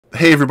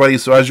Hey everybody,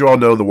 so as you all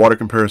know, the water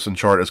comparison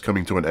chart is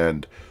coming to an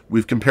end.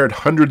 We've compared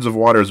hundreds of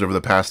waters over the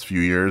past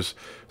few years.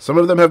 Some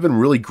of them have been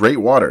really great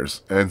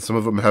waters, and some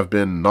of them have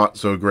been not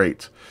so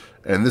great.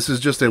 And this is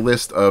just a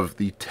list of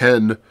the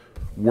 10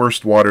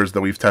 worst waters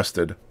that we've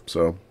tested.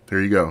 So,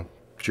 here you go.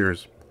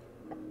 Cheers.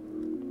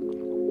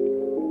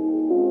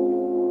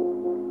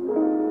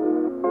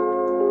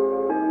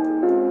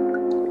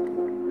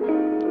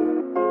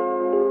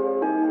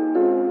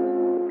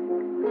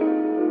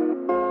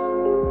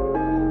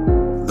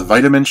 The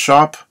Vitamin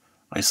Shoppe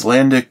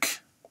Icelandic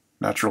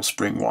Natural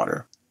Spring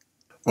Water.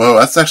 Whoa,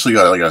 that's actually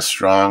got like a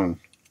strong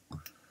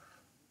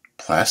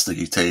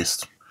plasticky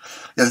taste.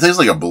 Yeah, it tastes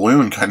like a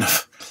balloon, kind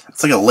of.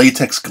 It's like a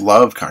latex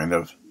glove, kind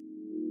of.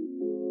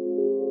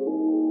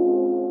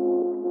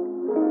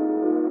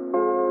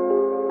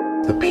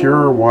 The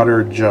Pure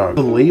Water Jug.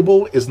 The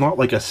label is not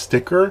like a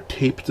sticker.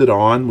 Taped it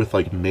on with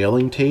like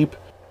mailing tape.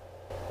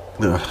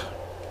 Ugh.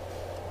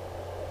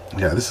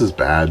 Yeah, this is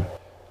bad.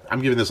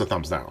 I'm giving this a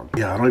thumbs down.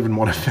 Yeah, I don't even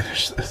want to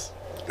finish this.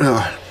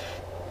 Ugh.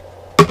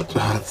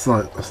 That's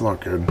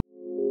not good.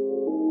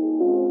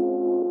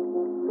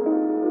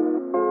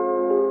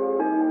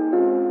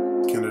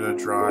 Canada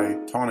Dry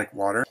tonic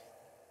water.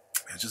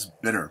 It's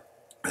just bitter.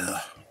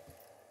 Ugh.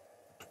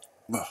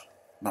 Ugh,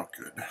 not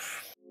good.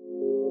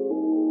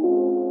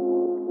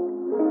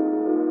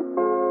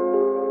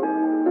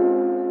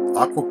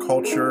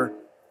 Aquaculture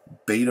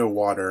Beta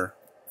water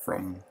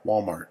from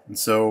Walmart. And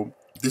so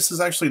this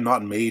is actually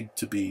not made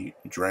to be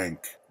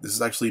drank. This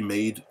is actually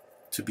made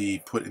to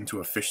be put into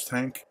a fish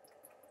tank.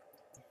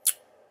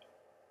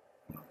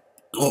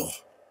 Ugh.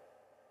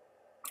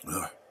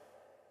 Ugh.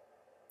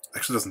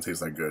 Actually doesn't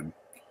taste that good.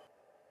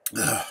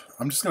 Ugh.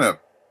 I'm just gonna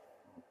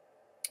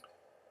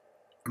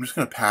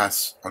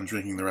pass on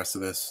drinking the rest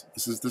of this.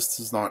 This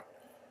does not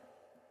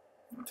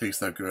taste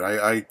that good.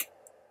 I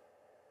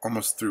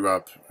almost threw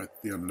up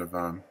at the end of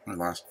my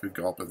last big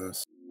gulp of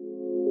this.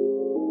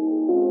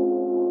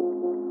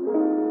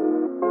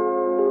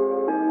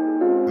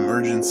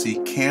 Emergency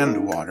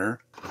canned water.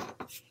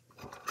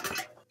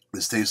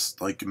 This tastes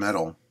like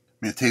metal.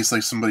 I mean, it tastes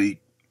like somebody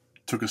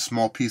took a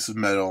small piece of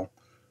metal,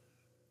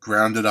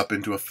 ground it up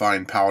into a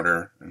fine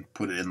powder, and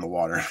put it in the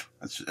water.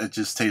 It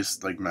just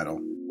tastes like metal.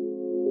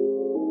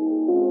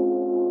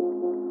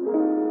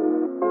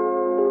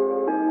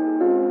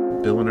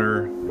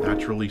 Billiner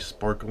Naturally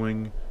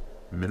Sparkling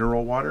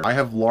Mineral Water. I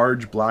have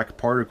large black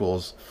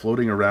particles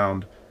floating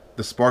around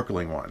the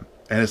sparkling one.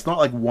 And it's not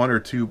like one or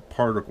two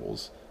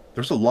particles.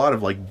 There's a lot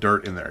of like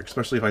dirt in there,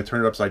 especially if I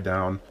turn it upside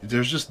down.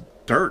 There's just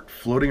dirt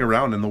floating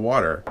around in the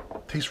water.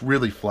 It tastes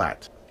really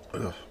flat.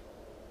 Ugh.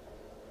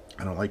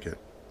 I don't like it.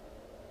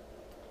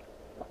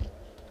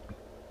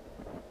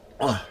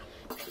 Ugh.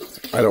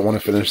 I don't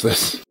want to finish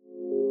this.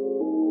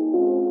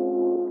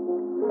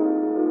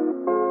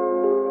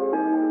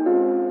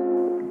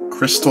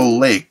 Crystal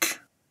Lake.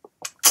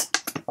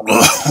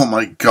 Oh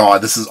my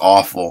god, this is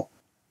awful.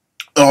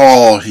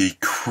 Holy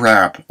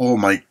crap. Oh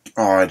my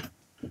god.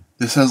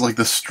 This has like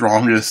the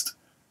strongest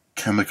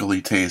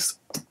chemically taste.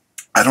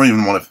 I don't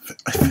even want to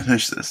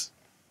finish this.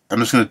 I'm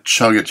just going to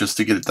chug it just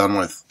to get it done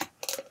with.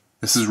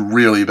 This is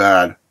really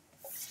bad.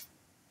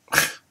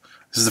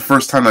 This is the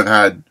first time I've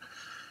had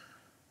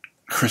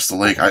Crystal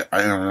Lake. I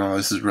don't know.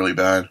 This is really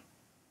bad.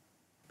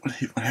 What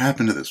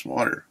happened to this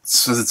water? It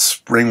says it's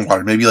spring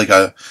water. Maybe like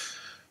a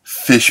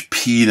fish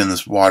peed in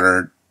this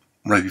water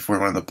right before it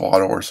went in the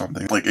bottle or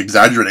something. Like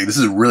exaggerating. This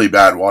is really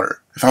bad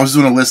water. If I was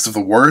doing a list of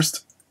the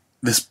worst,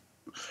 this...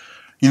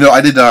 You know,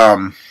 I did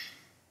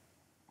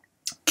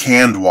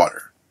canned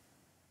water,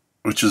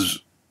 which is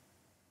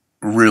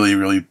really,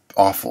 really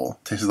awful.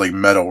 Tasted like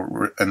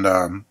metal. And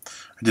I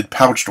did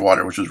pouched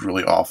water, which was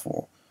really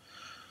awful.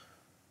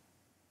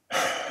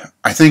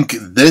 I think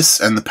this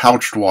and the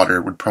pouched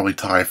water would probably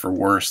tie for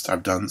worst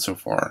I've done so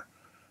far.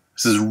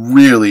 This is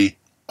really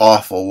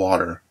awful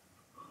water.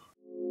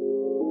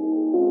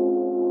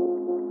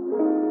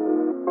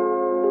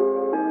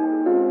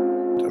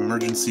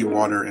 Emergency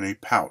water in a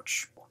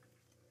pouch.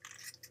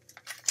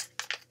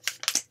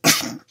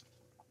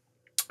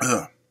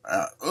 Ugh.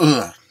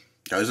 Ugh.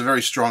 There's a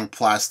very strong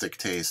plastic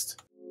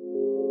taste.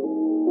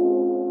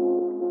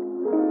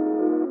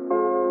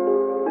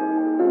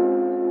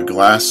 A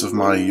glass of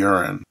my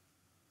urine.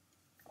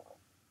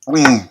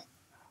 Ugh.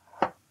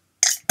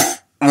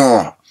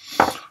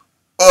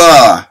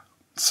 Ugh.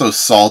 So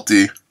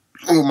salty.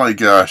 Oh my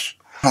gosh.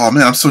 Oh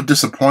man, I'm so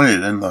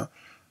disappointed in the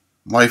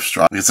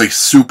LifeStraw. It's like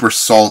super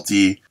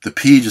salty. The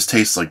pee just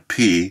tastes like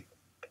pee.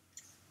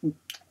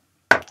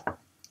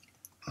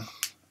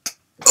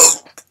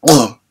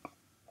 Ugh.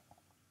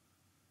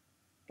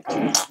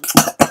 I'm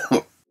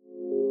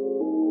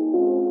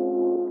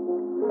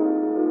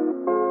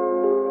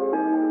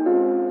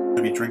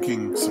gonna be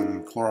drinking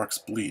some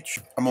Clorox bleach.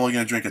 I'm only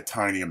gonna drink a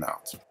tiny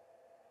amount.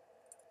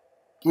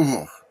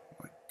 Oh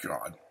my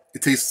god.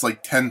 It tastes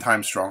like 10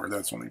 times stronger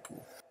than swimming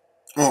pool.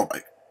 Oh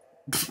my...